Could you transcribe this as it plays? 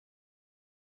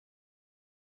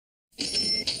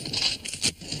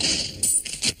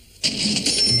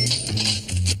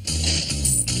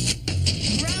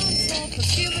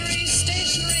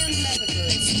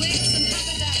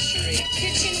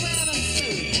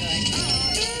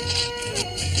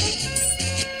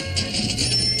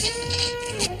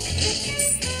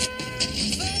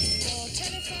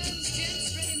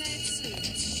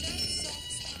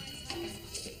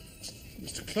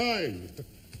Klein.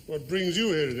 What brings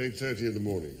you here at 8:30 in the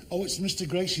morning? Oh, it's Mr.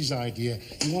 Grace's idea.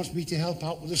 He wants me to help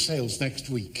out with the sales next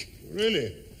week.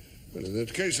 Really? Well, in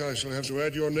that case, I shall have to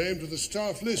add your name to the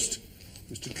staff list.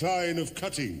 Mr. Klein of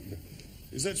Cutting.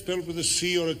 Is that spelled with a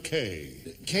C or a K?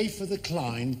 K for the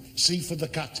Klein, C for the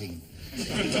cutting.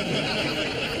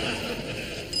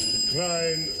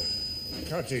 Klein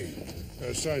Cutting.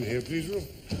 Sign here, please, Will.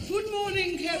 Good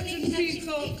morning, Captain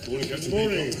Peacock. Morning, Captain.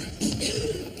 Morning.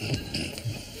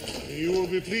 You will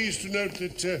be pleased to note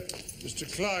that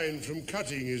Mr. Klein from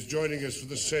Cutting is joining us for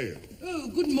the sale. Oh,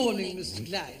 good morning, Mr.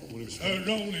 Klein.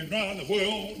 Rolling round the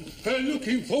world,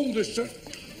 looking for the...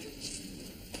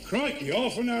 Crikey,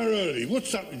 half an hour early.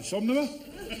 What's up, insomnia?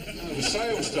 The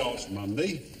sale starts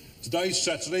Monday. Today's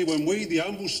Saturday, when we, the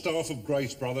humble staff of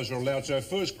Grace Brothers, are allowed to have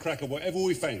first crack at whatever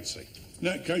we fancy. In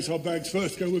that case, our bags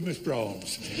first go with Miss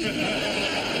Brahms.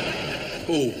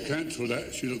 Oh, cancel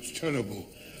that. She looks terrible.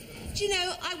 Do you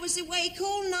know, I was awake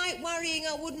all night worrying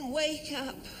I wouldn't wake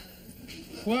up.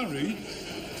 Worried?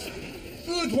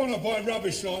 Who'd want to buy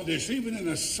rubbish like this, even in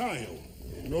a sale?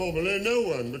 Normally, no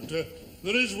one, but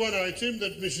there is one item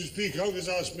that Mrs. Peacock has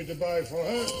asked me to buy for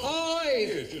her.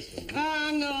 Oi!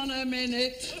 Hang on a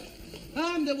minute.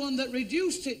 I'm the one that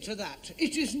reduced it to that.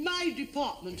 It is my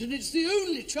department, and it's the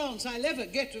only chance I'll ever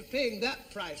get of paying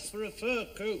that price for a fur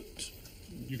coat.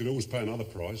 You can always pay another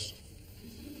price.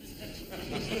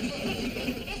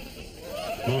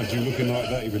 Mind you, looking like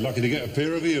that, you'd be lucky to get a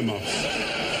pair of earmuffs.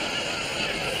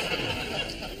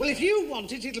 Well, if you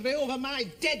want it, it'll be over my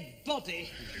dead body.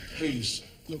 Please.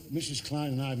 Look, Mrs.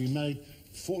 Klein and I have been married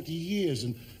 40 years,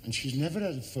 and she's never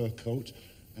had a fur coat.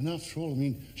 And after all, I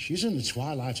mean, she's in the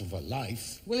twilight of her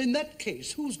life. Well, in that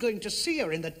case, who's going to see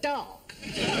her in the dark?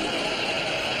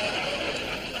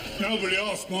 Nobody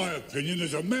asked my opinion.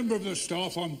 As a member of the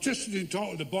staff, I'm just as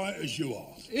entitled to buy it as you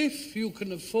are. If you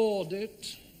can afford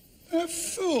it.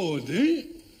 Afford it?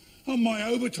 On my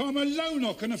overtime alone,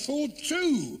 I can afford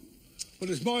two. But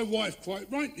as my wife quite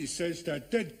rightly says, they're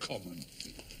dead common.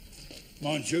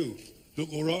 Mind you,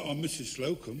 look all right on Mrs.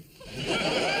 Slocum.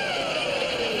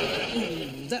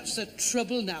 That's the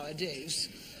trouble nowadays.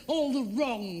 All the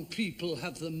wrong people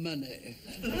have the money.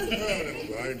 Well,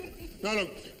 never mind. Now,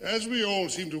 look, as we all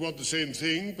seem to want the same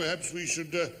thing, perhaps we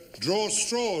should draw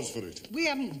straws for it. We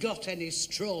haven't got any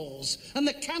straws, and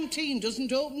the canteen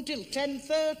doesn't open till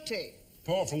 10:30.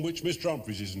 Apart from which, Mr.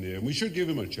 Humphries isn't here, and we should give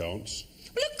him a chance.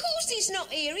 Well, of course he's not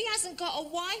here. He hasn't got a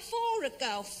wife or a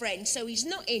girlfriend, so he's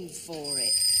not in for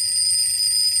it.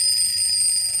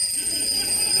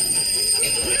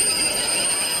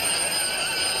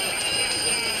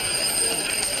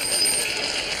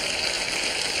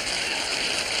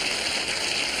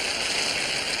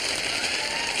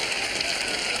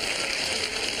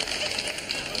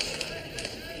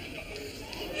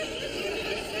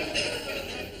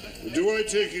 Do I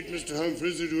take it, Mr.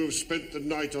 Humphries, that you have spent the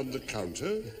night on the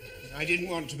counter? I didn't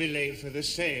want to be late for the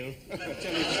sale.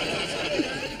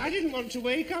 I didn't want to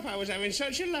wake up. I was having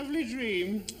such a lovely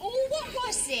dream. Oh, what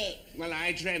was it? Well,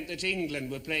 I dreamt that England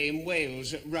were playing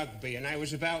Wales at rugby, and I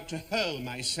was about to hurl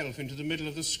myself into the middle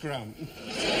of the scrum.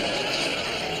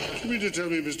 You mean to tell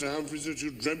me, Mr. Humphries, that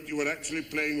you dreamt you were actually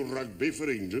playing rugby for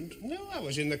England? No, I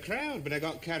was in the crowd, but I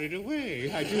got carried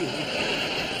away. I do.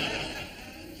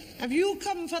 Have you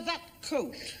come for that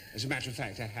coat? As a matter of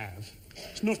fact, I have.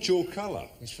 It's not your colour.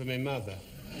 It's for my mother.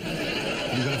 You've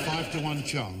got a 5-to-1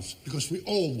 chance, because we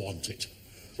all want it.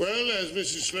 Well, as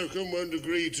Mrs. Slocum won't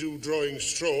agree to drawing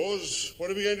straws,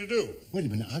 what are we going to do? Wait a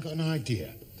minute, I've got an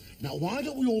idea. Now, why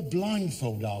don't we all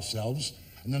blindfold ourselves,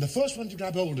 and then the first one to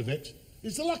grab hold of it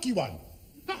is the lucky one?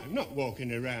 I'm not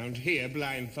walking around here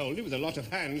blindfolded with a lot of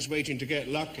hands waiting to get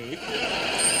lucky.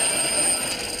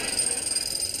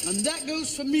 And that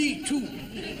goes for me, too.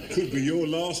 Could be your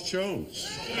last chance.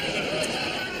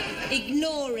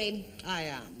 Ignore him. I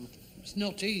am. It's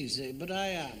not easy, but I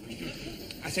am.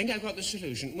 I think I've got the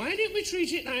solution. Why don't we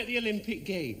treat it like the Olympic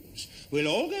Games? We'll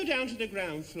all go down to the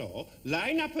ground floor,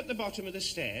 line up at the bottom of the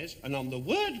stairs, and on the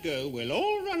word go, we'll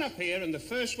all run up here, and the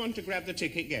first one to grab the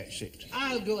ticket gets it.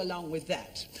 I'll go along with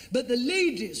that. But the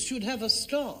ladies should have a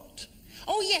start.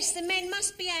 Oh, yes, the men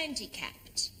must be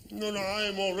handicapped. No, I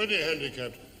am already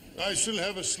handicapped. I still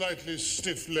have a slightly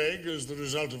stiff leg as the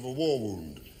result of a war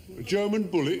wound. A German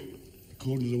bullet?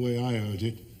 According to the way I heard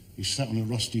it, he sat on a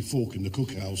rusty fork in the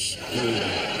cookhouse.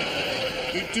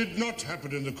 It did not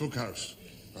happen in the cookhouse.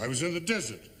 I was in the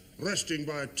desert, resting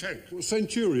by a tank. Well,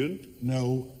 Centurion?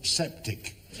 No,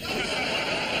 septic.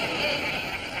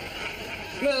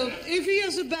 Well, if he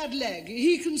has a bad leg,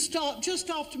 he can start just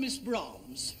after Miss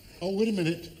Brahms. Oh, wait a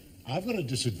minute. I've got a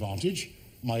disadvantage.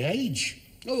 My age.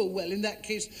 Oh, well, in that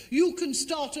case, you can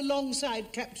start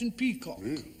alongside Captain Peacock.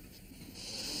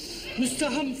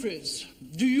 Mr. Humphreys,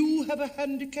 do you have a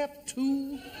handicap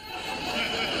too?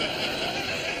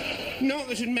 Not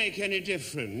that it'd make any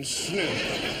difference, no.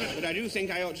 But I do think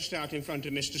I ought to start in front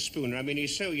of Mr. Spooner. I mean,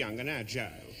 he's so young and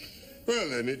agile. Well,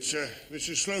 then, it's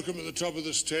Mrs. Slocum at the top of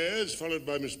the stairs, followed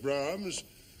by Miss Brahms.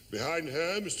 Behind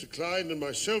her, Mr. Klein and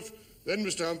myself, then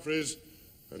Mr. Humphreys,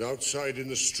 and outside in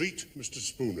the street, Mr.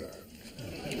 Spooner.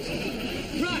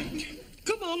 Right.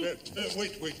 Come on.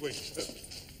 Wait.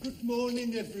 Good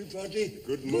morning, everybody.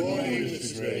 Good morning,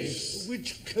 Mrs. Grace.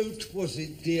 Which coat was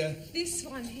it, dear? This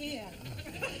one here.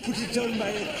 Put it on my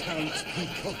account,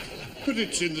 Peacock. But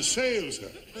it's in the sale,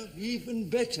 sir. Oh, even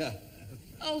better.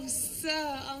 Oh,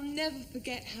 sir, I'll never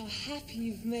forget how happy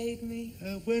you've made me.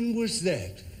 When was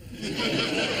that?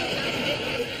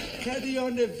 Carry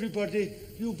on, everybody.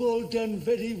 You've all done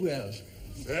very well.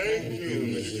 Thank you,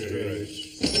 Mrs.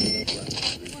 Grace.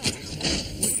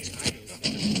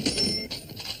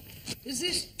 Is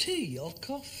this tea or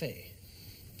coffee?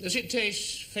 Does it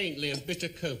taste faintly of bitter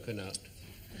coconut?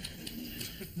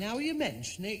 Now you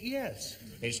mention it, yes.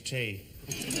 It's tea.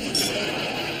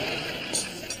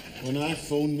 When I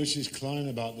phoned Mrs. Klein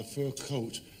about the fur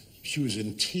coat, she was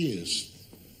in tears.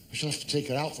 I shall have to take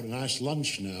her out for a nice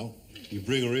lunch now. You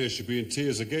bring her here, she'll be in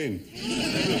tears again.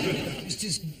 It's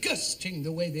disgusting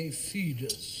the way they feed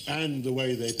us. And the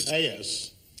way they pay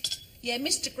us. Yeah,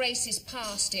 Mr. Grace is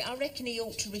past it. I reckon he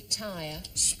ought to retire.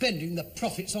 Spending the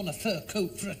profits on a fur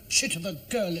coat for a chit of a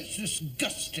girl, it's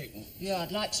disgusting. Yeah,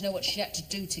 I'd like to know what she had to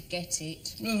do to get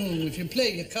it. Oh, if you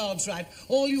play your cards right,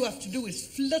 all you have to do is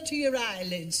flutter your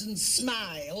eyelids and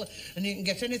smile, and you can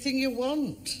get anything you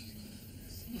want.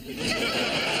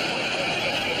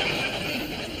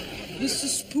 Mr.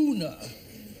 Spooner,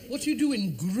 what are you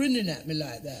doing grinning at me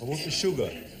like that? I want the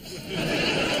sugar.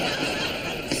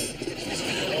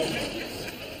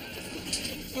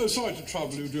 Oh, sorry to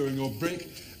trouble you during your break,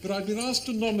 but I've been asked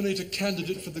to nominate a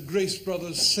candidate for the Grace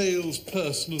Brothers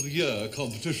Salesperson of the Year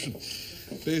competition.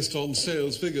 Based on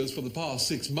sales figures for the past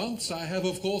 6 months, I have,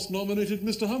 of course, nominated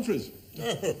Mr. Humphreys.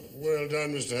 Oh, well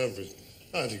done, Mr. Humphreys.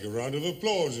 I think a round of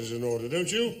applause is in order,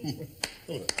 don't you?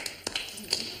 Come on.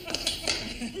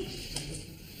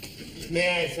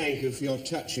 May I thank you for your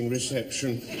touching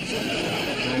reception?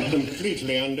 I'm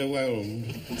completely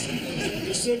underwhelmed.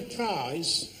 Is there a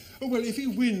prize? Oh, well, if he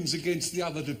wins against the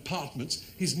other departments,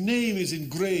 his name is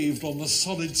engraved on the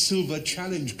solid silver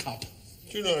challenge cup.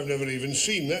 Do you know, I've never even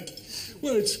seen that.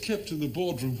 Well, it's kept in the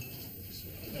boardroom.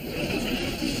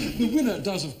 The winner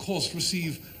does, of course,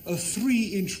 receive a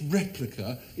 3-inch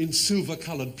replica in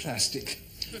silver-coloured plastic.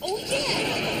 Oh,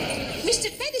 yeah. Mr.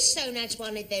 Featherstone had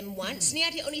one of them once, and he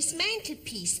had it on his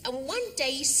mantelpiece, and one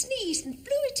day he sneezed and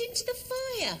blew it into the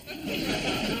fire.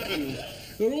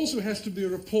 There also has to be a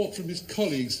report from his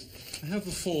colleagues. I have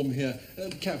the form here.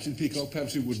 Captain Peacock,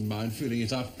 perhaps you wouldn't mind filling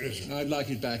it up. Yes, sir. I'd like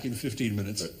it back in 15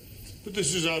 minutes. But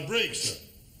this is our break, sir.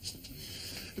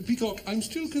 Peacock, I'm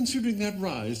still considering that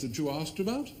rise that you asked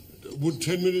about. Would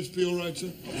 10 minutes be all right,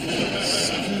 sir?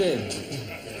 Splendid.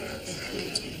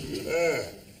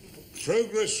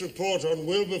 Progress report on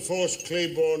Wilberforce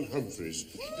Claiborne Humphreys.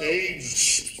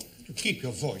 Age... Keep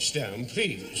your voice down,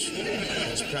 please.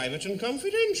 It's private and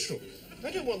confidential. I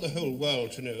don't want the whole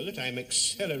world to know that I'm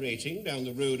accelerating down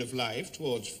the road of life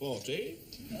towards 40.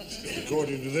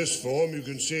 According to this form, you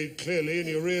can see it clearly in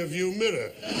your rear-view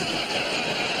mirror.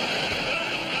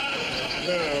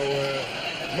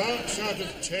 Now, marks out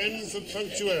of 10 for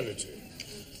punctuality.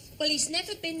 Well, he's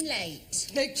never been late.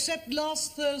 Except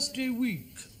last Thursday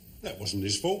week. That wasn't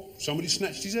his fault. Somebody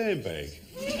snatched his handbag.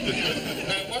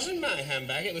 That wasn't my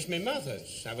handbag, it was my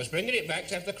mother's. I was bringing it back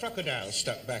to have the crocodile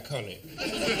stuck back on it.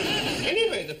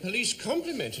 Anyway, the police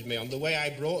complimented me on the way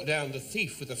I brought down the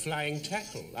thief with a flying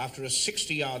tackle after a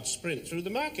 60-yard sprint through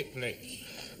the marketplace.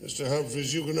 Mr.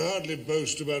 Humphreys, you can hardly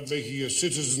boast about making a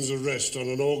citizen's arrest on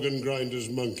an organ grinder's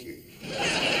monkey.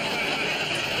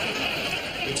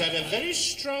 It had a very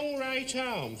strong right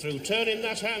arm through turning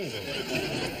that handle.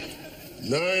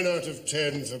 9 out of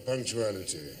 10 for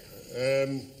punctuality.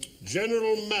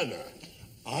 General manner.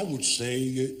 I would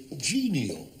say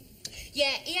genial.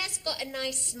 Yeah, he has got a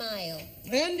nice smile.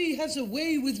 And he has a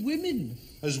way with women.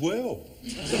 As well.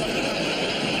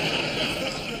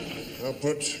 I'll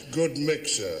put good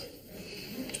mixer.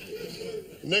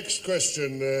 Next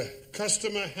question,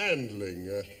 customer handling.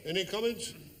 Any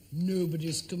comments?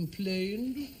 Nobody's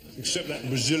complained. Except that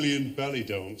Brazilian ballet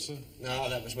dancer. No,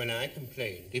 that was when I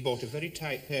complained. He bought a very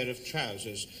tight pair of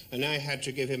trousers, and I had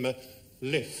to give him a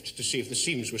lift to see if the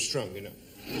seams were strong enough.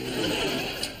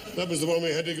 That was the one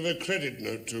we had to give a credit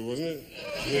note to, wasn't it?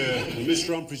 Yeah, well,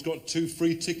 Mr. Humphrey's got 2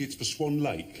 free tickets for Swan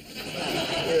Lake.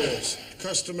 Yes,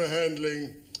 customer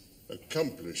handling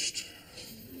accomplished.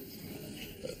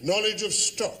 Knowledge of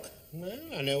stock. Well,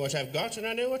 I know what I've got and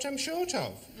I know what I'm short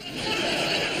of.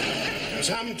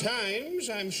 Sometimes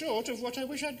I'm short of what I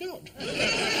wish I'd got.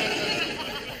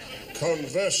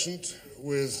 Conversant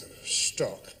with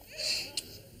stock.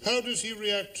 How does he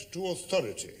react to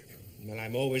authority? Well,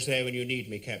 I'm always there when you need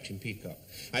me, Captain Peacock.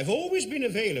 I've always been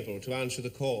available to answer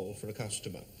the call for a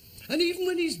customer. And even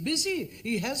when he's busy,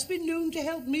 he has been known to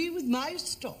help me with my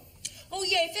stock. Oh,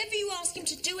 yeah, if ever you ask him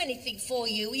to do anything for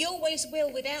you, he always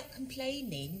will without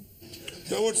complaining.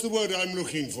 Now, what's the word I'm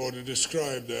looking for to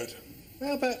describe that?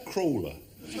 How about crawler?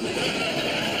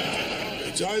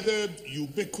 It's either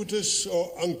ubiquitous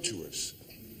or unctuous.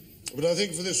 But I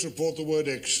think for this report, the word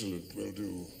excellent will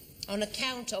do. On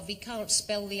account of he can't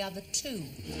spell the other 2.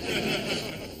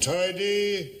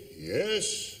 Tidy,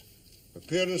 yes.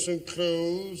 Appearance and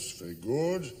clothes, very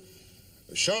good.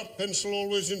 A sharp pencil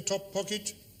always in top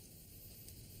pocket.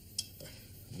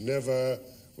 Never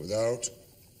without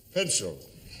pencil.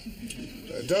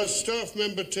 Does staff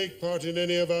member take part in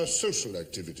any of our social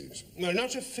activities? Well,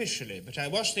 not officially, but I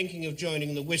was thinking of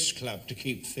joining the whist club to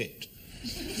keep fit.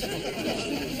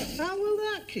 How will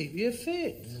that keep you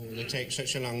fit? Oh, they take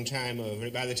such a long time over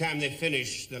it. By the time they've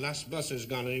finished, the last bus has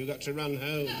gone and you've got to run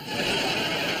home.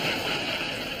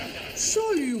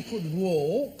 So you could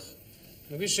walk?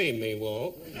 Have you seen me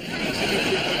walk?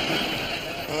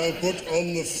 I'll put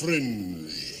on the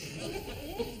fringe.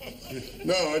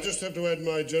 Now, I just have to add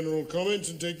my general comments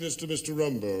and take this to Mr.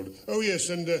 Rumbold. Oh, yes,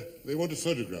 and they want a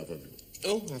photograph of you.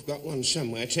 Oh, I've got one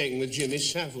somewhere, taken with Jimmy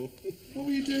Savile. What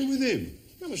were you doing with him?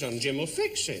 I was on Jim'll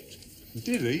Fix It.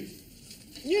 Did he?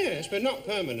 Yes, but not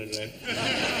permanently.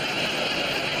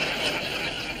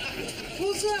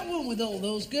 What's that one with all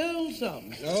those girls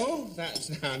on? Oh,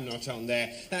 I'm not on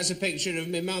there. That's a picture of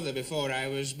my mother before I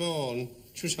was born.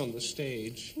 She was on the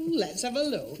stage. Let's have a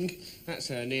look. That's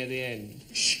her near the end.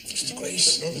 Shh, Mr.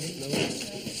 Grace.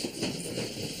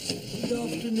 Good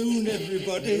afternoon,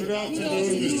 everybody. Good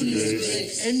afternoon, Mr.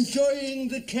 Grace. Enjoying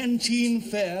the canteen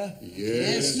fare?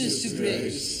 Yes, Mr.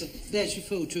 Grace. There's your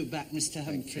photo back, Mr.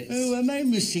 Humphreys. Oh, am I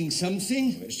missing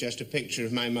something? It's just a picture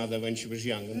of my mother when she was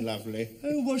young and lovely.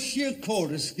 Oh, was she a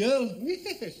chorus girl?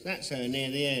 Yes, that's her near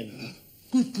the end.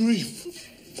 Good grief.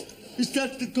 Is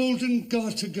that the Golden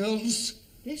Garter Girls?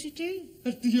 Yes, it is.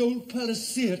 At the Old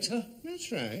Palace Theatre?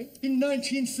 That's right. In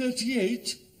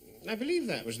 1938? I believe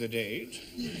that was the date.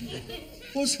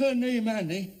 Was her name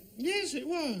Annie? Yes, it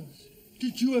was.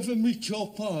 Did you ever meet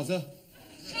your father?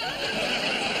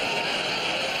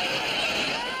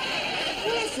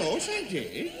 Well, I thought I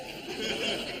did.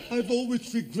 I've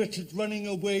always regretted running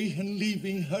away and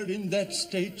leaving her in that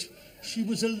state. She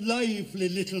was a lively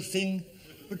little thing,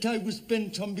 but I was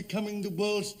bent on becoming the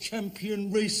world's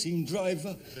champion racing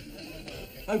driver.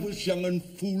 I was young and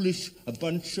foolish, a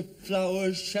bunch of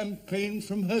flowers, champagne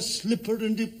from her slipper,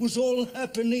 and it was all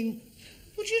happening.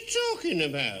 What are you talking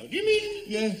about? You mean...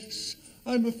 Yes,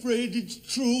 I'm afraid it's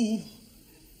true.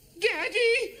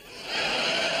 Daddy?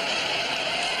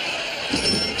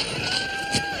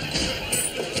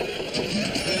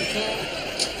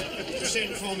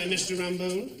 Send for me, Mr.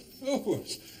 Rumbold. Oh,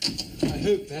 I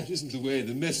hope that isn't the way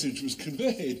the message was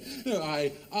conveyed. No,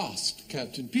 I asked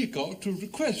Captain Peacock to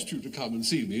request you to come and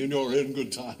see me in your own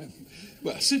good time.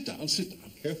 Well, sit down, sit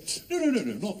down. No,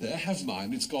 not there. Have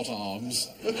mine. It's got arms.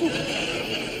 So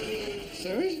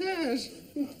it has.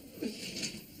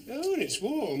 Oh, and it's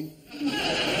warm.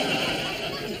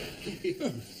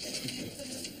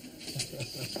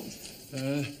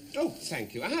 Oh,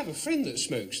 thank you. I have a friend that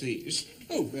smokes these.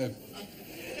 Oh,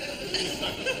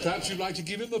 perhaps you'd like to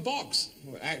give him the box.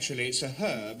 Well, actually, it's a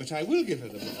her, but I will give her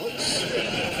the box.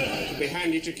 It'll be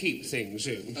handy to keep things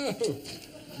in. Oh.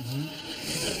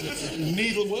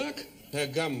 Needlework? Her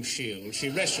gum shield. She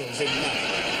wrestles in mud.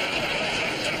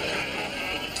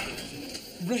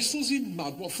 Wrestles in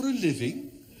mud? What, for a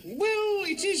living? Well,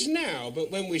 it is now,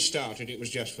 but when we started, it was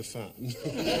just for fun.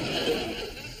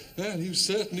 Well, you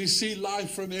certainly see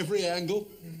life from every angle.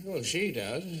 Well, she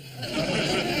does.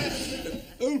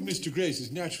 Old Mr. Grace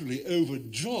is naturally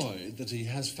overjoyed that he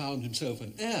has found himself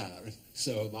an heir, and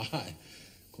so am I.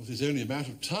 Of course, it's only a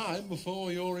matter of time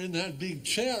before you're in that big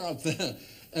chair up there.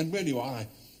 And when you are, I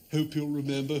hope you'll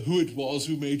remember who it was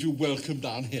who made you welcome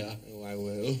down here. Oh, I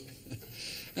will.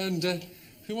 And if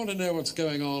you want to know what's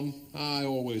going on, I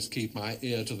always keep my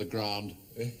ear to the ground.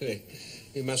 Really?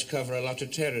 You must cover a lot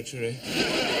of territory.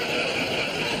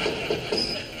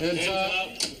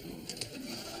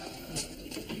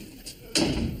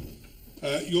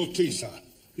 Your tea, sir.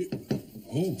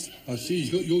 Oh, I see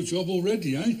he's got your job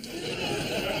already, eh?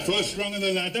 First rung of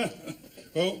the ladder.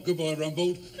 Well, goodbye,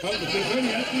 Rumbold. Hope you'll be very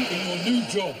happy in your new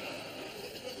job.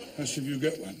 That's if you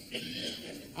get one.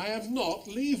 I am not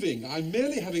leaving. I'm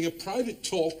merely having a private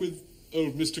talk with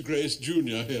old Mr. Grace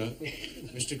Jr. here.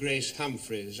 Mr. Grace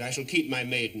Humphreys. I shall keep my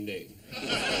maiden name.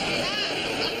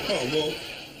 Oh, well,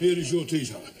 here is your tea,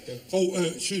 sir. Oh,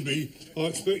 excuse me. I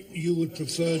expect you would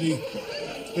prefer the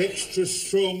extra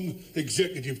strong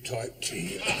executive type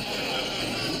tea.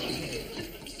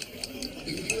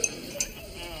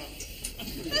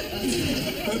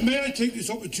 May I take this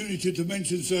opportunity to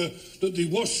mention, sir, that the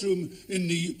washroom in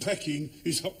the packing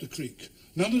is up the creek.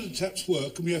 None of the taps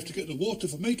work, and we have to get the water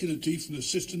for making the tea from the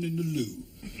cistern in the loo.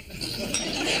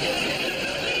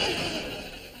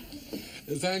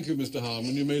 Thank you, Mr.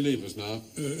 Harmon. You may leave us now.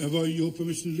 Have I your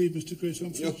permission to leave, Mr. Grace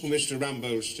Humphreys? Oh, Mr.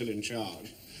 Rumbold's still in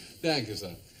charge. Thank you,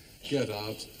 sir. Get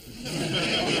out.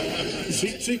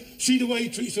 See the way he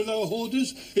treats the lower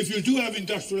hoarders? If you do have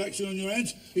industrial action on your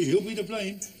hands, he'll be to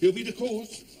blame. He'll be the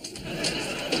cause.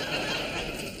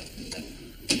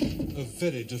 A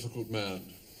very difficult man.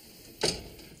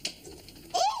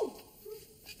 Oh!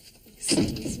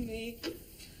 Excuse me.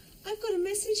 I've got a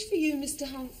message for you, Mr.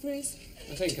 Humphreys.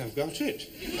 I think I've got it.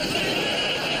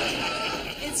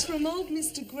 It's from old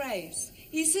Mr. Grace.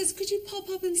 He says, could you pop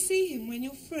up and see him when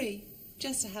you're free?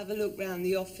 Just to have a look round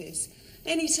the office.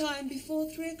 Any time before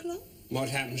 3 o'clock? What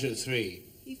happens at 3?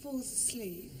 He falls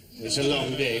asleep. It's a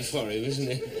long day for him, isn't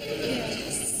it?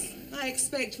 Yes. I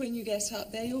expect when you get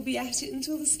up there, you'll be at it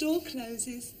until the store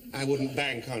closes. I wouldn't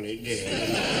bank on it, dear.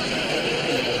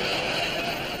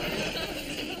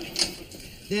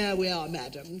 There we are,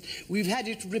 madam. We've had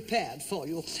it repaired for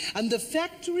you. And the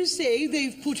factory say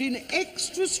they've put in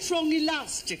extra strong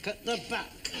elastic at the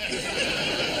back.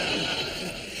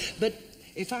 But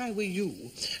if I were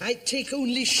you, I'd take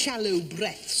only shallow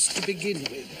breaths to begin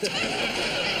with.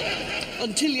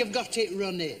 Until you've got it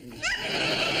run in.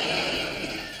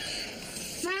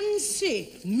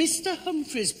 Fancy Mr.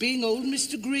 Humphreys being old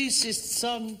Mr. Grace's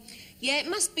son. Yeah, it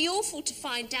must be awful to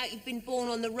find out you've been born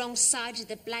on the wrong side of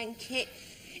the blanket.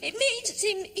 It means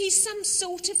he's some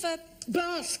sort of a...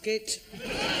 basket.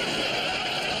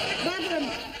 Madam.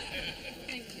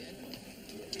 Thank you.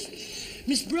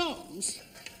 Miss Brahms,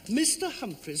 Mr.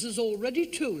 Humphreys has already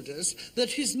told us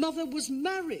that his mother was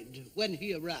married when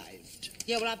he arrived.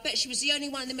 Yeah, well, I bet she was the only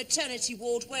one in the maternity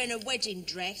ward wearing a wedding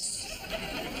dress.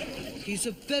 He's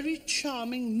a very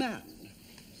charming man.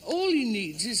 All he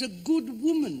needs is a good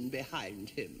woman behind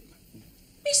him.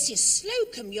 Mrs.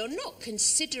 Slocum, you're not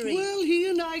considering... Well, he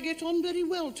and I get on very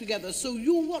well together, so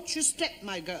you watch your step,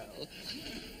 my girl.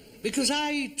 Because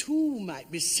I, too, might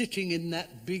be sitting in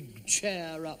that big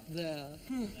chair up there.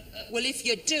 Well, if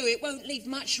you do, it won't leave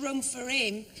much room for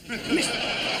him.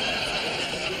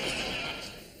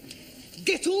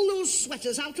 Get all those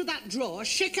sweaters out of that drawer,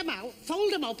 shake them out,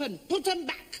 fold them up and put them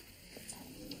back.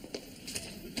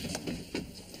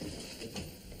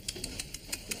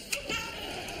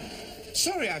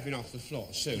 Sorry I've been off the floor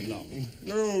so long.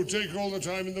 No, take all the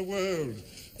time in the world.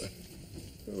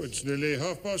 Oh, it's nearly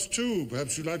 2:30.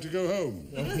 Perhaps you'd like to go home.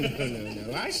 Oh,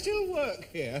 no. I still work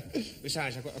here.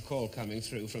 Besides, I've got a call coming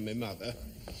through from my mother.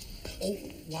 Oh,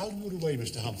 while you were away,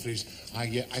 Mr. Humphreys,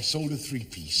 I sold a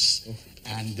 3-piece.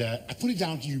 And I put it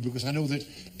down to you because I know that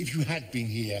if you had been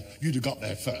here, you'd have got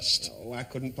there first. Oh, I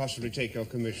couldn't possibly take your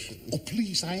commission. Oh,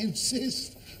 please, I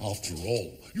insist. After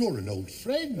all, you're an old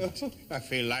friend. Oh, I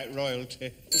feel like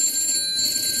royalty.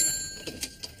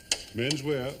 Men's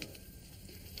wear.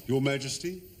 Your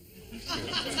Majesty?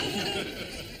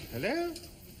 Hello?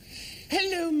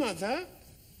 Hello, Mother.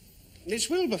 It's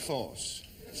Wilberforce.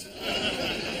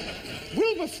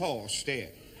 Wilberforce, dear.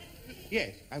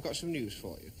 Yes, I've got some news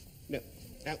for you. No,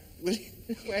 now,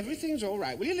 everything's all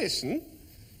right. Will you listen?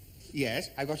 Yes,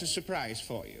 I've got a surprise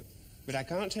for you. But I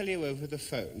can't tell you over the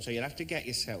phone, so you'll have to get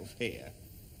yourself here.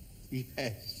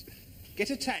 Yes. Get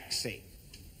a taxi.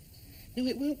 No,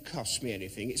 it won't cost me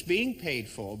anything. It's being paid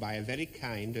for by a very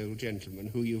kind old gentleman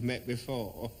who you've met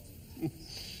before.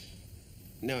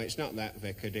 No, it's not that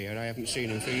vicar, dear. I haven't seen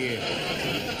him for years.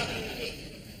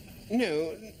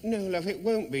 No, love, it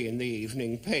won't be in the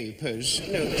evening papers.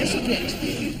 No, just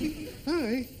get...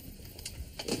 Bye.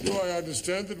 Do I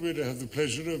understand that we're to have the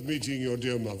pleasure of meeting your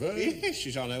dear mother? Yes,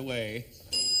 she's on her way.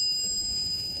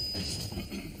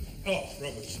 Oh,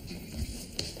 Roberts.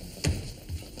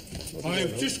 I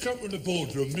have just come from the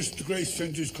boardroom. Mr. Grace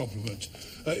sends his compliments.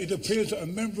 It appears that a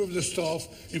member of the staff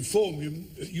informed him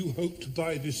that you hope to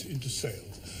buy this into sale.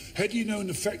 Had he known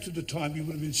the fact at the time, he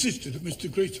would have insisted that Mr.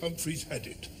 Grace Humphreys had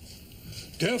it.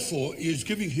 Therefore, he is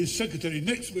giving his secretary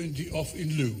next Wednesday off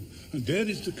in lieu. And there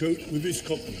is the coat with his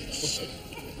compliments.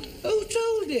 Who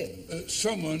told him?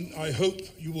 Someone I hope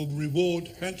you will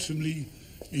reward handsomely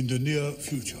in the near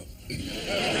future.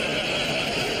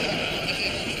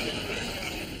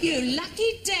 You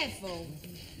lucky devil.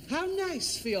 How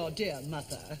nice for your dear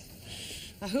mother.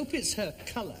 I hope it's her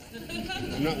colour.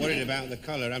 I'm not worried about the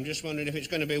colour. I'm just wondering if it's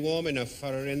going to be warm enough for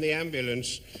her in the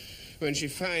ambulance when she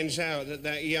finds out that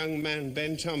that young man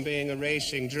bent on being a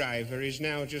racing driver is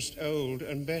now just old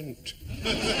and bent.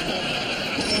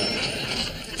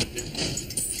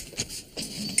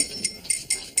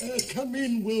 Come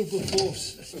in,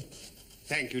 Wilberforce.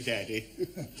 Thank you, Daddy.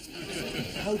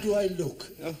 How do I look?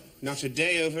 Oh, not a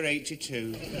day over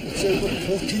 82. It's over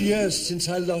 40 years since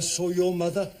I last saw your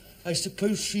mother. I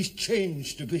suppose she's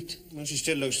changed a bit. Well, she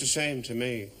still looks the same to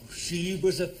me. She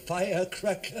was a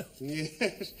firecracker.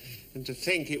 Yes, and to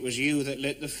think it was you that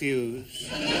lit the fuse.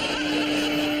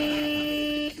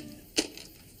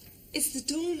 It's the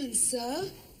doorman, sir.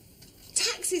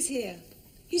 Taxi's here.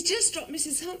 He's just dropped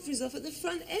Mrs. Humphreys off at the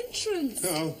front entrance.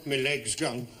 Oh, my leg's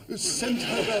gone. Send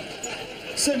her up.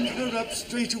 Send her up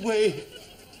straight away.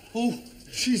 Oh,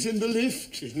 she's in the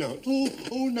lift. She's not. Oh,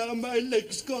 now my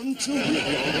leg's gone too.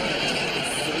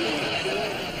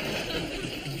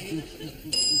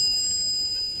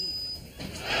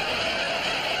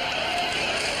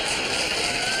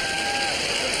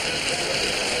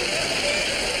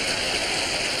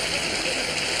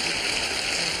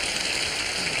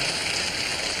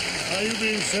 Are you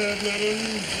being served, madam?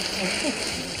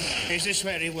 Is this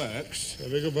where he works? I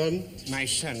beg your pardon? My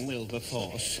son,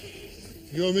 Wilberforce.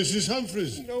 You're Mrs.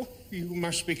 Humphreys. No, you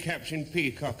must be Captain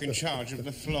Peacock in charge of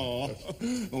the floor.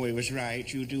 Oh, he was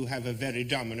right. You do have a very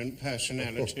dominant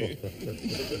personality.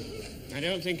 I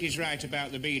don't think he's right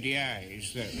about the beady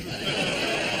eyes, though.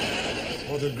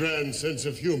 What a grand sense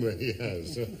of humour he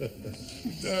has.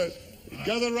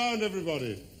 Gather round,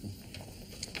 everybody.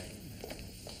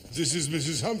 This is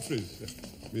Mrs. Humphreys,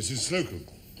 Mrs. Slocum.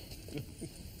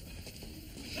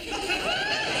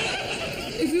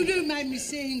 If you don't mind me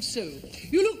saying so,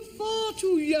 you look far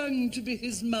too young to be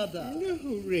his mother. No,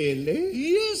 really?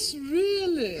 Yes,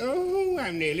 really. Oh,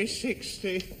 I'm nearly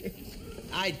 60.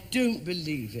 I don't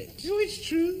believe it. Oh, it's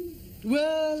true.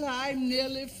 Well, I'm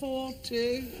nearly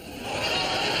 40.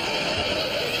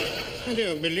 I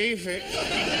don't believe it.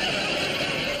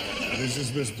 This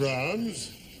is Miss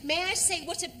Brahms. May I say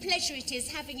what a pleasure it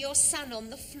is having your son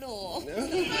on the floor?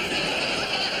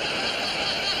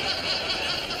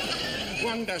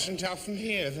 One doesn't often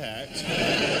hear that.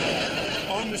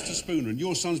 I'm Mr. Spooner, and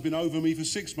your son's been over me for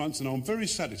 6 months, and I'm very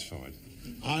satisfied.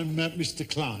 I'm Mr.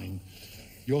 Klein.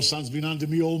 Your son's been under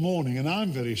me all morning, and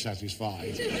I'm very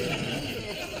satisfied.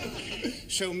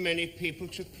 So many people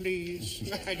to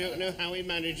please. I don't know how he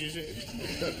manages it.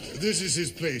 This is his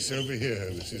place over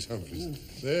here, Mrs.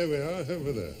 Humphreys. There we are,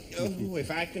 over there. Oh, if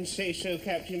I can say so,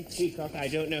 Captain Peacock, I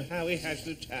don't know how he has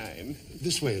the time.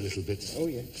 This way a little bit. Oh,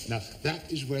 yes. Now, that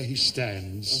is where he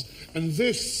stands. Oh. And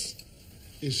this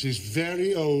is his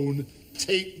very own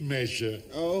tape measure.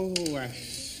 Oh, I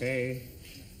say.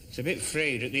 It's a bit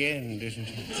frayed at the end, isn't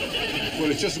it?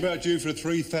 Well, it's just about due for a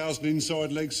 3,000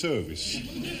 inside leg service.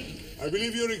 I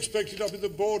believe you're expected up in the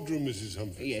boardroom, Mrs.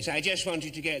 Humphreys. Yes, I just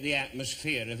wanted to get the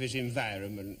atmosphere of his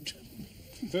environment.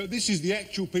 This is the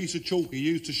actual piece of chalk he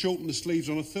used to shorten the sleeves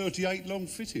on a 38 long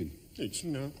fitting. It's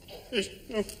not.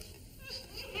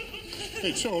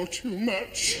 It's all too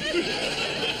much.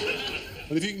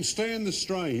 And if you can stand the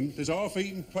strain, there's a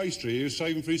half-eaten pastry here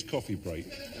saving for his coffee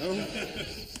break. Oh. You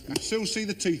can still see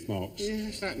the teeth marks.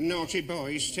 Yes, that naughty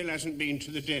boy still hasn't been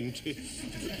to the dentist.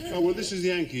 Oh, well, this is the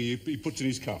Yankee he puts in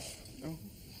his cuff. Oh.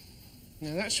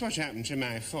 Now, that's what happened to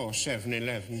my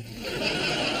 4711.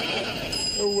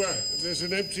 Oh, there's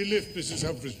an empty lift, Mrs.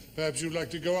 Humphreys. Perhaps you'd like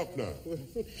to go up now.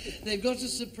 They've got a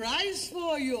surprise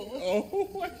for you.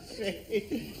 Oh, I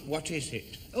say. What is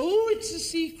it? Oh, it's a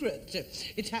secret.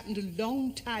 It happened a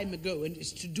long time ago, and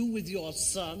it's to do with your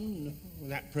son.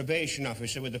 That probation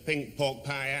officer with the pink pork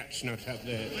pie hat's not up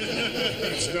there.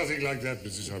 It's nothing like that,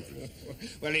 Mrs. Humphreys.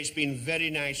 Well, it's been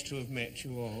very nice to have met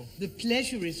you all. The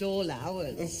pleasure is all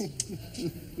ours.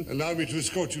 Allow me to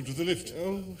escort you to the lift.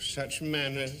 Oh, such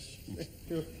manners.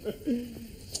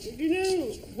 You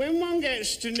know, when one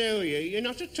gets to know you, you're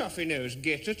not a toffee-nosed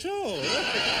git at all.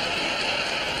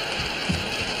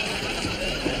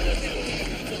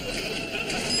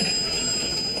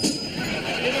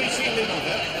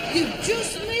 You've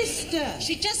just missed her.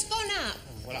 She's just gone up.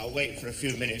 Well, I'll wait for a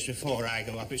few minutes before I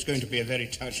go up. It's going to be a very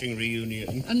touching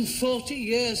reunion. And 40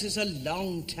 years is a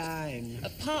long time.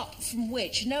 Apart from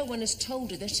which, no one has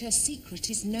told her that her secret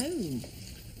is known.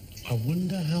 I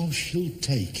wonder how she'll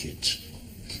take it.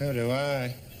 So do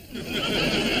I.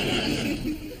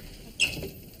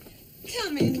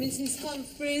 Come in, Mrs.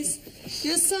 Humphreys.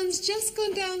 Your son's just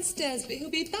gone downstairs, but he'll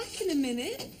be back in a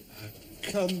minute.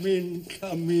 Come in,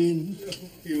 come in.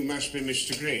 You must be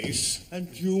Mr. Grace. And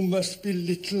you must be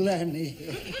little Annie.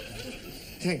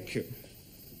 Thank you.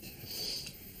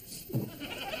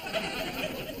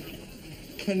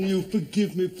 Can you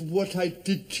forgive me for what I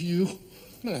did to you?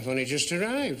 Well, I've only just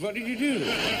arrived. What did you do?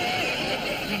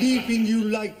 Leaving you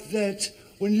like that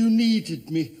when you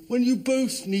needed me, when you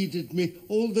both needed me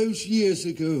all those years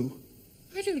ago.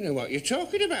 I don't know what you're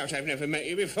talking about. I've never met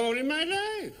you before in my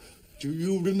life. Do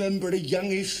you remember a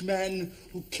youngish man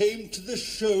who came to the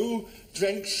show,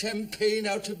 drank champagne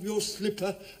out of your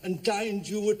slipper and dined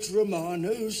you at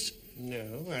Romano's?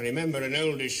 No, I remember an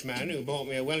oldish man who bought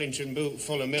me a Wellington boot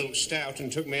full of milk stout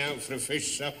and took me out for a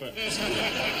fish supper.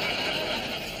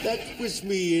 That was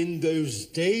me in those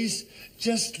days,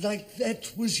 just like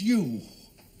that was you.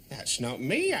 That's not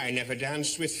me. I never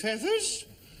danced with feathers.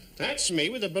 That's me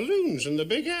with the balloons and the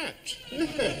big hat.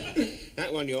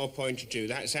 That one you're pointing to,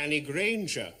 that's Annie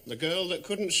Granger, the girl that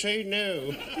couldn't say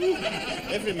no.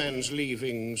 Every man's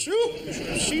leavings. Oh, you should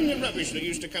have seen the rubbish that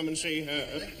used to come and see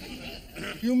her.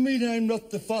 You mean I'm not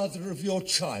the father of your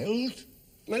child?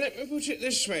 Well, let me put it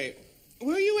this way.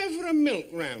 Were you ever a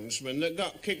milk roundsman that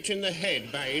got kicked in the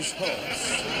head by his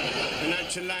horse and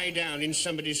had to lie down in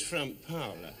somebody's front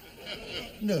parlour?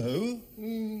 No.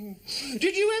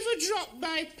 Did you ever drop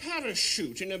by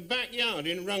parachute in a backyard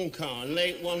in Runcorn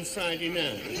late one Friday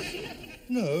night?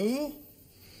 No.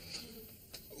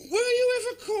 Were you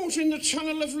ever caught in the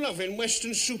tunnel of love in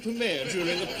Weston-super-Mare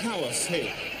during the power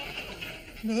failure?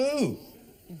 No.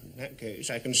 In that case,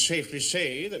 I can safely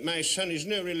say that my son is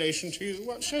no relation to you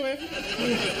whatsoever.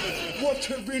 What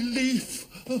a relief.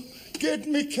 Oh, get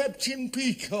me Captain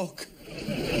Peacock.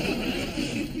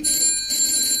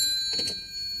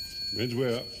 Men's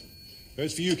wear up.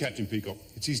 It's for you, Captain Peacock.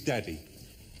 It's his daddy.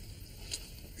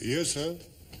 Yes, sir.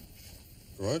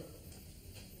 What?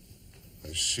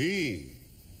 I see.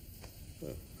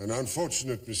 An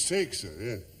unfortunate mistake, sir,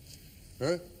 yeah.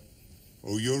 Huh?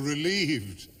 Oh, you're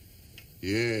relieved.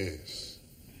 Yes.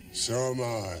 So am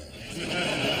I.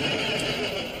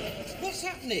 What's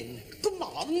happening? Come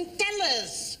on, tell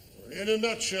us. In a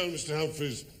nutshell, Mr.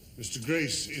 Humphreys, Mr.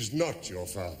 Grace is not your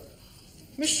father.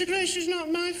 Mr. Grace is not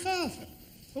my father.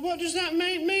 Well, what does that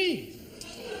make me?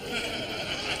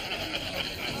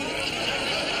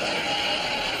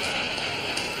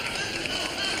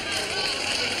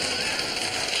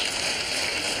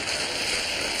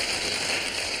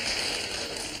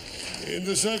 In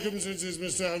the circumstances,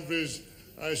 Mr. Humphreys,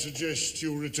 I suggest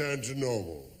you return to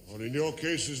normal, or in your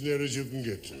case, as near as you can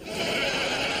get to.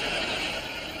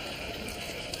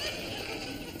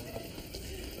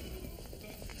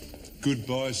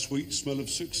 Goodbye, sweet smell of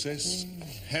success.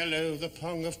 Hello, the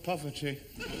pong of poverty.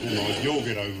 All right, you'll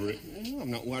get over it. Oh,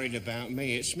 I'm not worried about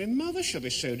me. It's my mother. She'll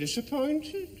be so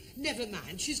disappointed. Never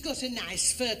mind, she's got a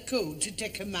nice fur coat to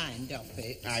take her mind off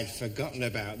it. I'd forgotten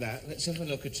about that. Let's have a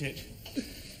look at it.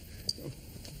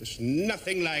 There's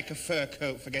nothing like a fur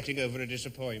coat for getting over a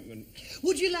disappointment.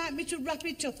 Would you like me to wrap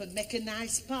it up and make a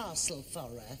nice parcel for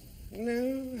her?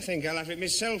 No, I think I'll have it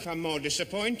myself. I'm more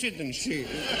disappointed than she is.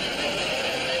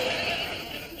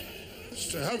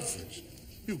 Mr. Humphreys,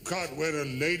 you can't wear a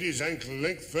lady's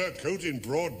ankle-length fur coat in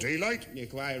broad daylight. You're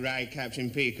quite right, Captain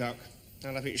Peacock.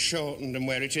 I'll have it shortened and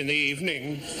wear it in the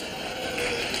evenings.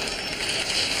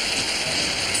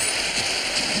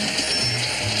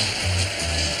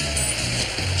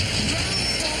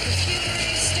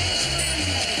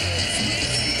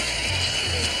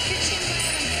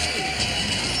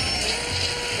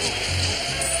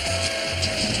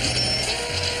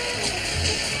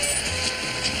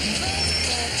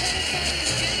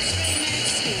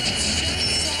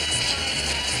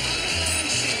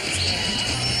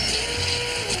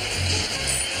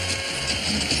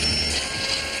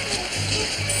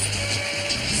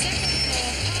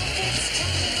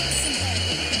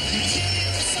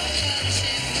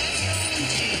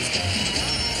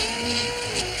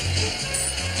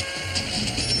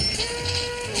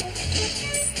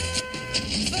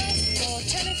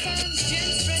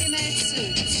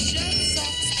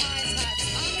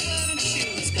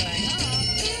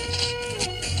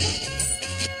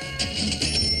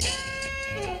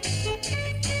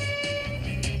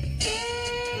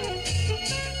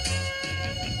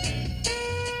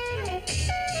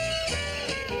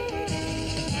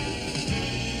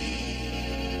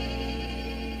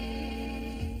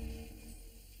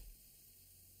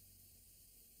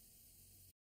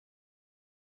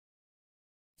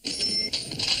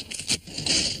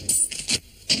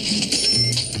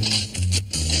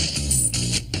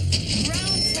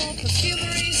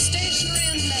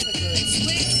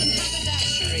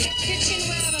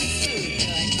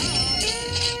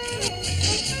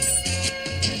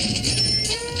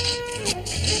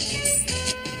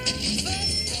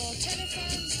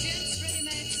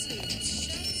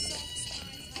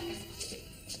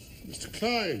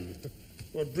 Klein,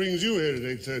 what brings you here at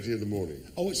 8:30 in the morning?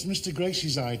 Oh, it's Mr.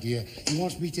 Grace's idea. He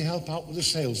wants me to help out with the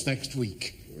sales next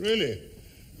week. Really?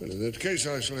 Well, in that case,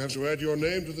 I shall have to add your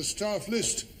name to the staff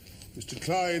list. Mr.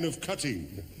 Klein of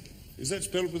Cutting. Is that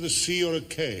spelled with a C or a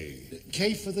K?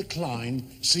 K for the Klein,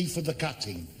 C for the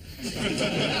cutting.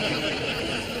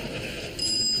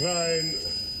 Klein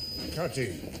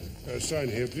Cutting. Sign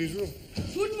here, please, Will.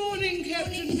 Good morning,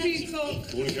 Captain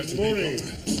Peacock. Morning, Captain Morning.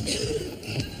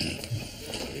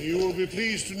 You will be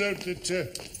pleased to note that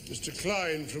Mr.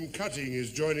 Klein from Cutting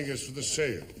is joining us for the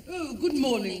sale. Oh, good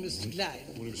morning, Mr. Klein.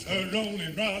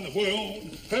 Rolling round the world,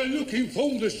 looking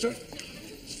for the sun.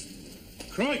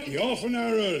 Crikey, half an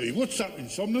hour early. What's up,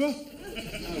 insomnia?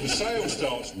 The sale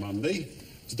starts Monday.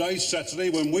 Today's Saturday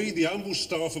when we, the humble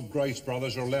staff of Grace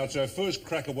Brothers, are allowed to have first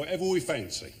crack at whatever we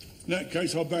fancy. In that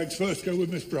case, our bags first go with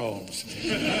Miss Brahms.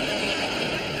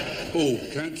 Oh,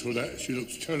 cancel that. She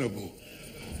looks terrible.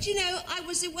 Do you know, I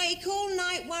was awake all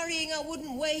night worrying I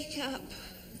wouldn't wake up.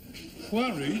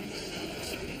 Worried?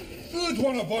 Who'd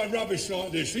want to buy rubbish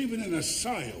like this, even in a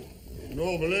sale?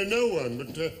 Normally, no one,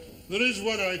 but there is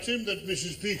one item that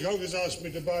Mrs. Peacock has asked me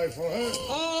to buy for her.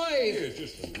 Oi!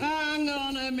 Hang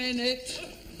on a minute.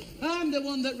 I'm the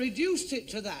one that reduced it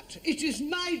to that. It is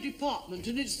my department,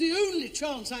 and it's the only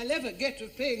chance I'll ever get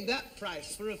of paying that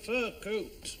price for a fur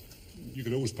coat. You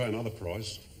could always pay another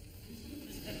price.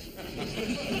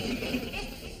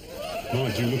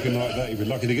 Mind you, looking like that, you'd be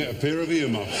lucky to get a pair of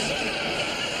earmuffs.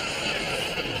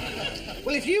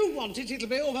 Well, if you want it, it'll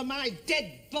be over my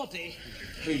dead body.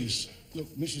 Please. Look,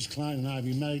 Mrs. Klein and I have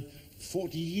been married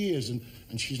 40 years, and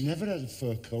she's never had a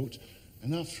fur coat.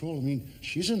 And after all, I mean,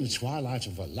 she's in the twilight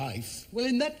of her life. Well,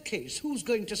 in that case, who's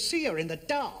going to see her in the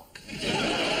dark?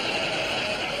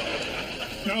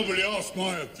 Nobody asked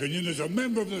my opinion. As a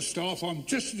member of the staff, I'm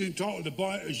just as entitled to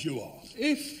buy it as you are.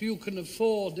 If you can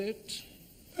afford it.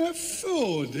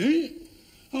 Afford it?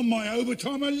 On my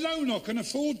overtime alone, I can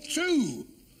afford two.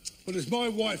 But as my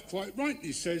wife quite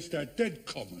rightly says, they're dead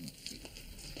common.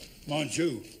 Mind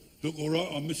you, look all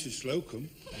right on Mrs. Slocum.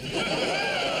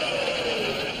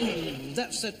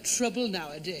 That's the trouble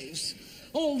nowadays.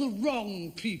 All the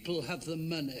wrong people have the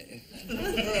money. Oh,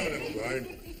 never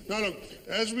mind. Now, look,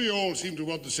 as we all seem to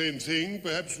want the same thing,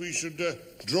 perhaps we should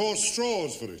draw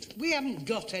straws for it. We haven't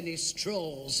got any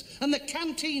straws, and the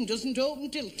canteen doesn't open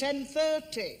till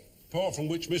 10:30. Apart from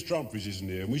which, Mr. Humphries isn't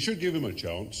here, and we should give him a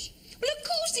chance. Well, of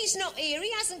course he's not here.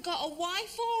 He hasn't got a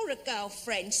wife or a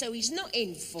girlfriend, so he's not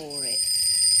in for it.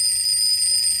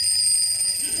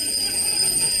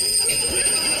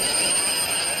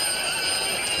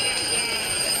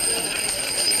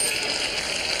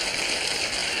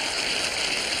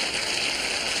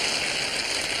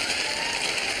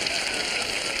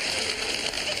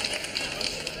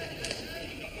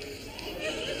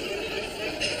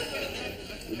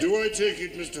 Do I take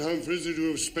it, Mr. Humphries, that you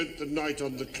have spent the night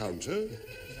on the counter?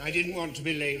 I didn't want to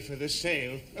be late for the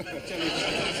sale.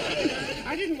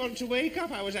 I didn't want to wake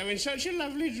up. I was having such a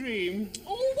lovely dream.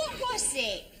 Oh, what was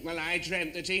it? Well, I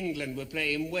dreamt that England were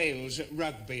playing Wales at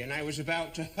rugby, and I was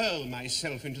about to hurl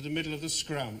myself into the middle of the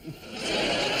scrum.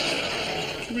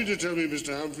 You mean to tell me,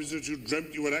 Mr. Humphries, that you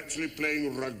dreamt you were actually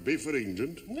playing rugby for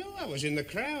England? No, I was in the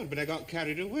crowd, but I got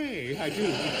carried away. I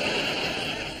do.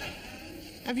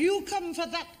 Have you come for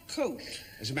that coat?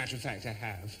 As a matter of fact, I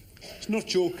have. It's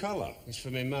not your colour. It's for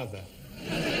my mother.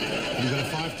 You've got a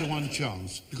 5 to 1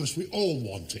 chance, because we all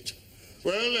want it.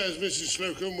 Well, as Mrs.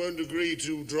 Slocum won't agree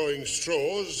to drawing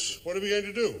straws, what are we going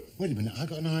to do? Wait a minute, I've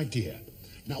got an idea.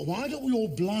 Now, why don't we all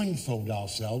blindfold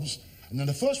ourselves, and then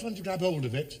the first one to grab hold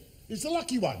of it is the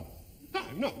lucky one?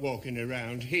 I'm not walking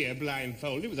around here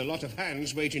blindfolded with a lot of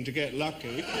hands waiting to get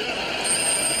lucky.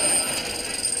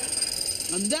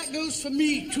 And that goes for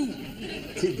me, too.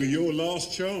 Could be your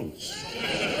last chance.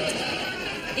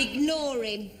 Ignore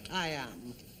him. I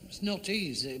am. It's not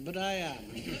easy, but I am.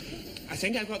 I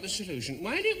think I've got the solution.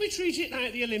 Why don't we treat it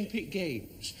like the Olympic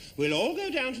Games? We'll all go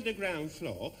down to the ground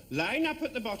floor, line up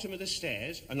at the bottom of the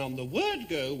stairs, and on the word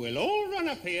go, we'll all run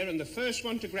up here, and the first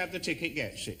one to grab the ticket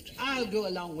gets it. I'll go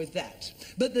along with that.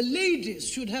 But the ladies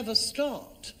should have a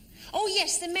start. Oh,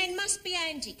 yes, the men must be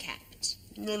handicapped.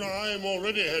 No, I am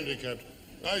already handicapped.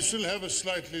 I still have a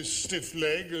slightly stiff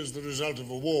leg as the result of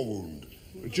a war wound.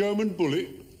 A German bullet?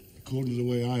 According to the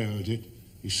way I heard it,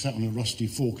 he sat on a rusty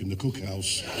fork in the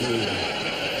cookhouse.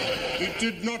 It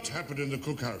did not happen in the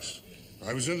cookhouse.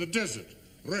 I was in the desert,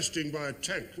 resting by a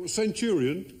tank. What,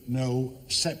 Centurion? No,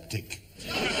 septic.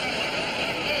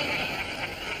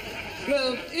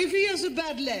 Well, if he has a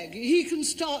bad leg, he can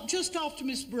start just after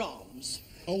Miss Brahms.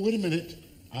 Oh, wait a minute.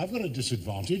 I've got a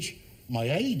disadvantage. My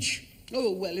age.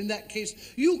 Oh, well, in that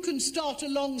case, you can start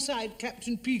alongside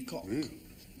Captain Peacock.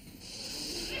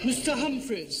 Mr.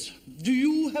 Humphreys, do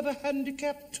you have a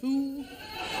handicap too?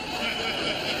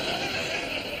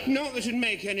 Not that it'd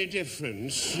make any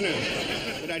difference, no.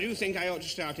 But I do think I ought to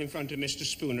start in front of Mr.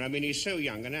 Spooner. I mean, he's so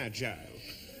young and agile.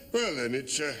 Well, then,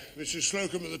 it's Mrs.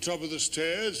 Slocum at the top of the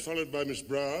stairs, followed by Miss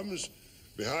Brahms.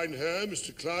 Behind her,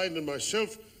 Mr. Klein and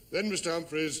myself, then Mr.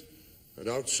 Humphreys, and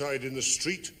outside in the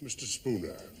street, Mr.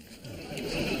 Spooner.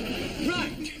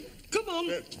 Right. Come on.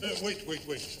 Wait.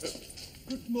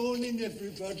 Good morning,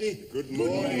 everybody. Good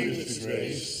morning, Mrs.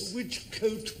 Grace. Which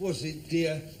coat was it,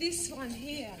 dear? This one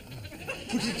here.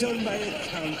 Put it on my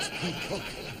account, Peacock.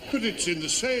 But it's in the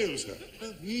sale, sir.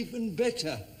 Even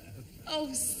better.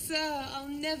 Oh, sir, I'll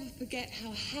never forget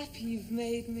how happy you've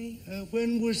made me.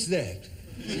 When was that?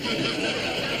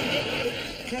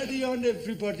 Carry on,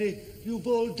 everybody. You've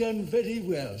all done very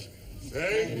well.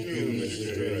 Thank you,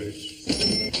 Mrs. Grace.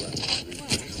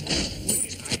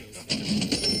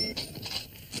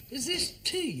 Is this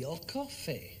tea or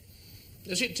coffee?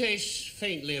 Does it taste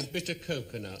faintly of bitter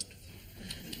coconut?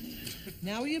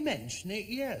 Now you mention it,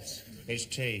 yes. It's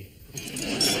tea.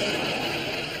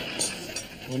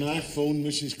 When I phoned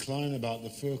Mrs. Klein about the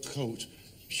fur coat,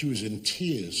 she was in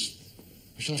tears.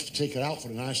 I shall have to take her out for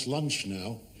a nice lunch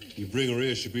now. You bring her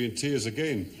here, she'll be in tears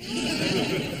again.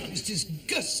 It's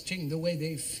disgusting the way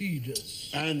they feed us.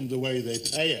 And the way they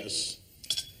pay us.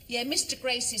 Yeah, Mr.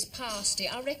 Grace is past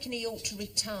it. I reckon he ought to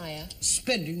retire.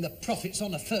 Spending the profits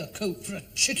on a fur coat for a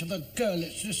chit of a girl,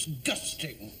 it's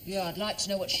disgusting. Yeah, I'd like to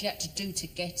know what she had to do to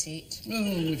get it.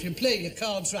 Oh, if you play your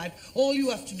cards right, all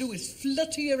you have to do is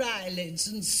flutter your eyelids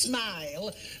and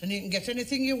smile, and you can get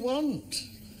anything you want.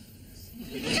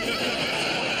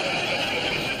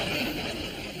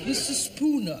 Mr.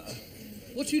 Spooner,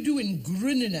 what are you doing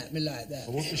grinning at me like that?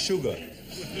 I want the sugar.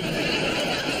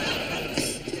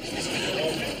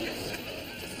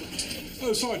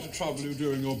 Oh, sorry to trouble you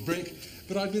during your break,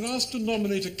 but I've been asked to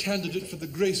nominate a candidate for the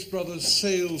Grace Brothers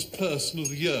Salesperson of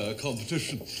the Year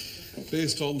competition.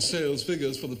 Based on sales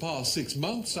figures for the past 6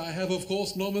 months, I have, of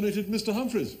course, nominated Mr.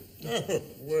 Humphreys. Oh,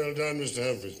 well done, Mr.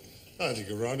 Humphreys. I think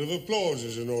a round of applause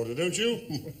is in order, don't you?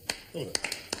 Come on.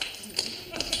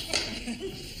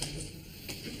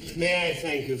 May I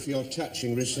thank you for your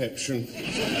touching reception?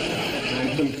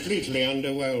 I'm completely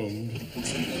underwhelmed.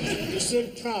 Is there a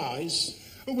prize?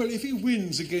 Oh, well, if he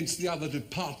wins against the other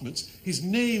departments, his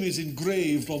name is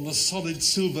engraved on the solid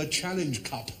silver challenge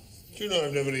cup. Do you know,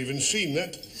 I've never even seen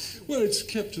that. Well, it's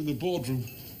kept in the boardroom.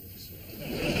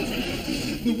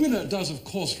 The winner does, of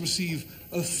course, receive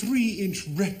a 3-inch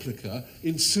replica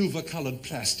in silver-coloured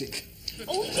plastic.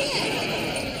 Oh,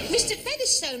 yeah. Mr.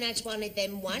 Featherstone had one of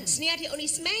them once, and he had it on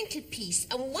his mantelpiece,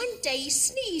 and one day he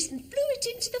sneezed and blew it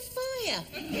into the fire.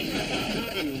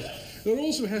 There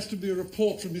also has to be a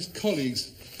report from his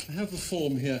colleagues. I have the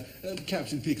form here.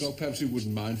 Captain Peacock, perhaps you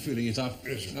wouldn't mind filling it up.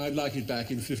 Yes, sir. I'd like it back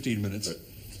in 15 minutes.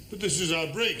 But this is our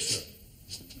break, sir.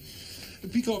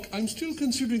 Peacock, I'm still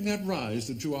considering that rise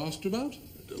that you asked about.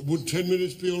 Would 10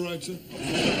 minutes be all right, sir?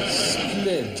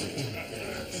 Splendid.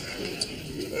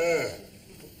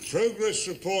 Progress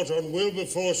report on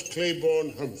Wilberforce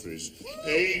Claiborne Humphreys.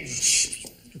 Age...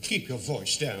 Keep your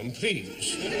voice down,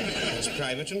 please. It's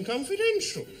private and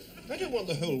confidential. I don't want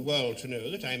the whole world to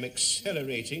know that I'm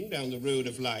accelerating down the road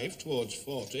of life towards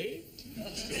 40.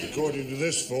 According to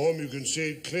this form, you can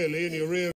see it clearly in your rear